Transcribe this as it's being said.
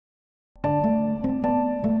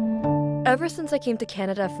Ever since I came to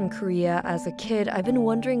Canada from Korea as a kid, I've been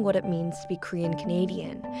wondering what it means to be Korean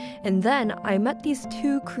Canadian. And then I met these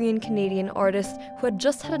two Korean Canadian artists who had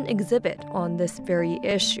just had an exhibit on this very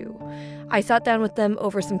issue. I sat down with them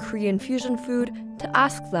over some Korean fusion food to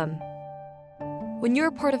ask them, when you're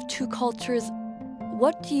a part of two cultures,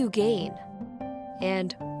 what do you gain?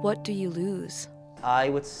 And what do you lose? I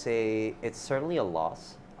would say it's certainly a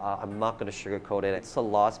loss. I'm not going to sugarcoat it. It's a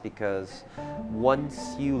loss because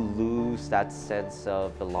once you lose that sense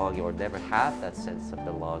of belonging or never have that sense of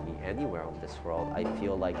belonging anywhere on this world, I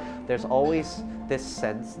feel like there's always this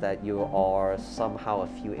sense that you are somehow a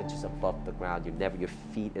few inches above the ground. Your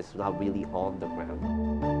feet is not really on the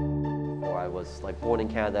ground. Or I was like born in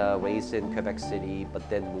Canada, raised in Quebec City, but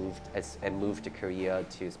then moved to Korea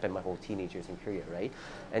to spend my whole teenage years in Korea, right?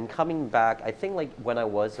 And coming back, I think like when I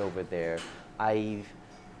was over there,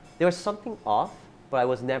 there was something off, but I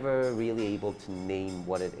was never really able to name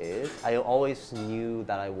what it is. I always knew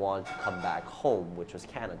that I wanted to come back home, which was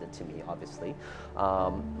Canada to me, obviously,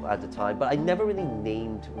 at the time. But I never really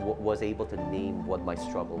was able to name what my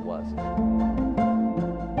struggle was.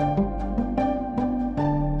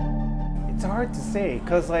 It's hard to say,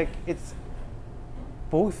 because like it's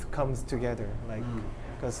both comes together, like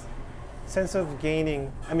because sense of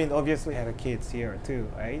gaining. I mean, obviously, I have kids here too,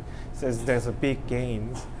 right? So there's a big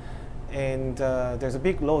gains. And there's a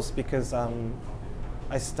big loss because I'm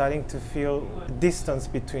starting to feel distance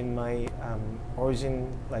between my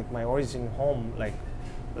origin home,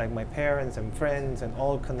 like my parents and friends and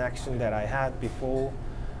all connection that I had before.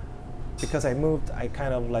 Because I moved, I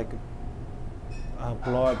kind of like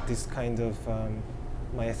blow up this kind of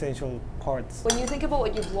my essential parts. When you think about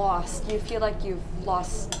what you've lost, do you feel like you've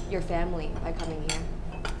lost your family by coming here?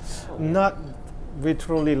 Not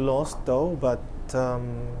literally lost though, but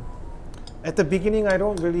at the beginning, I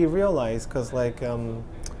don't really realize because like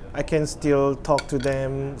I can still talk to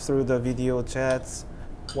them through the video chats.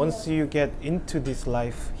 Once you get into this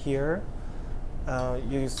life here,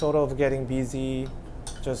 you're sort of getting busy,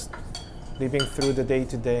 just living through the day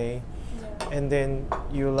to day, and then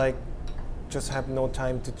you like just have no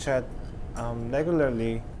time to chat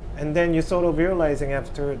regularly. And then you're sort of realizing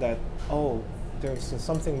after that, oh, there's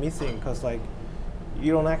something missing because like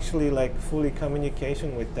you don't actually like fully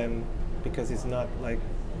communication with them. Because it's not like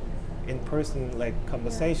in-person like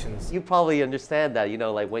conversations. You probably understand that, you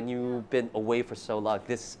know, like when you've been away for so long,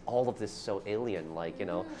 all of this is so alien, like, you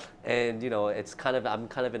know, and you know, I'm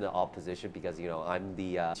kind of in the opposition because, you know, I'm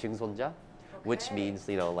the Jung-Sonja, which means,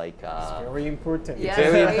 you know, like it's very important. Yeah,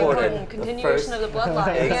 very important. Continuation of the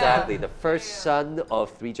bloodline. Exactly, the first son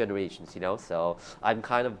of 3 generations, you know. So I'm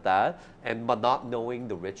kind of that, but not knowing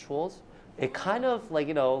the rituals. It kind of like,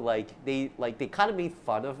 you know, like they kind of made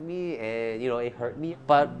fun of me and, you know, it hurt me.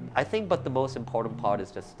 But I think, the most important part is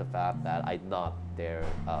just the fact that I'm not there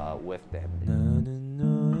with them.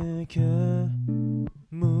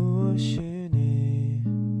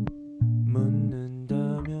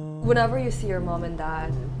 Whenever you see your mom and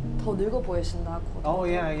dad, 더 늙어 보이신다고. Oh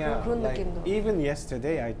yeah. 그런 like, 느낌도. even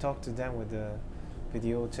yesterday, I talked to them with the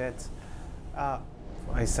video chat.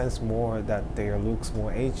 I sense more that their looks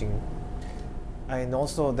more aging. And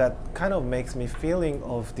also that kind of makes me feeling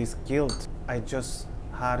of this guilt. I just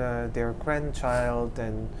had their grandchild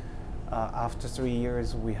and after 3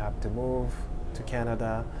 years we have to move to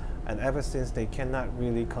Canada and ever since they cannot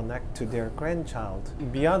really connect to their grandchild.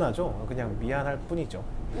 미안하죠. 그냥 미안할 뿐이죠.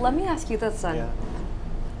 Let me ask you this then. Yeah.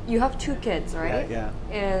 You have 2 kids, right? Yeah.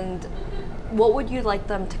 And what would you like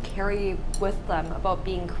them to carry with them about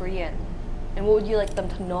being Korean? And what would you like them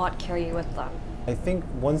to not carry with them? I think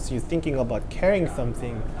once you're thinking about carrying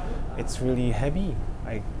something, it's really heavy.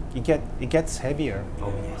 Like it gets heavier.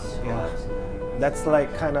 Oh yes. Yeah. That's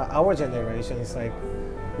like kind of our generation is like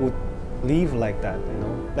would live like that, you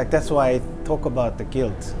know. Like that's why I talk about the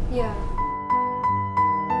guilt. Yeah.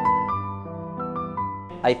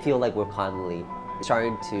 I feel like we're constantly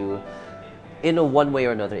starting to, in a one way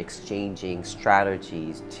or another, exchanging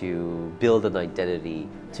strategies to build an identity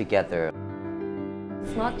together.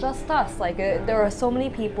 It's not just us, like there are so many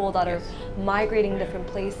people that are migrating different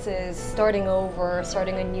places, starting over,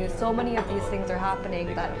 starting anew. So many of these things are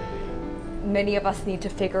happening that many of us need to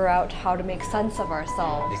figure out how to make sense of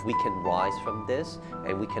ourselves. If we can rise from this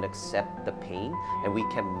and we can accept the pain and we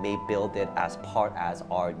can build it as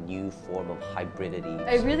our new form of hybridity.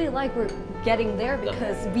 I really like we're getting there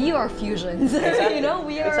because we are fusions. Exactly. You know,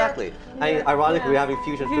 we are. Exactly. Ironically, we're having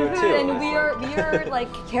fusion food too. And we are like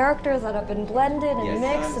characters that have been blended and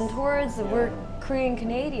mixed and towards. And we're Korean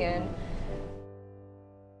Canadian.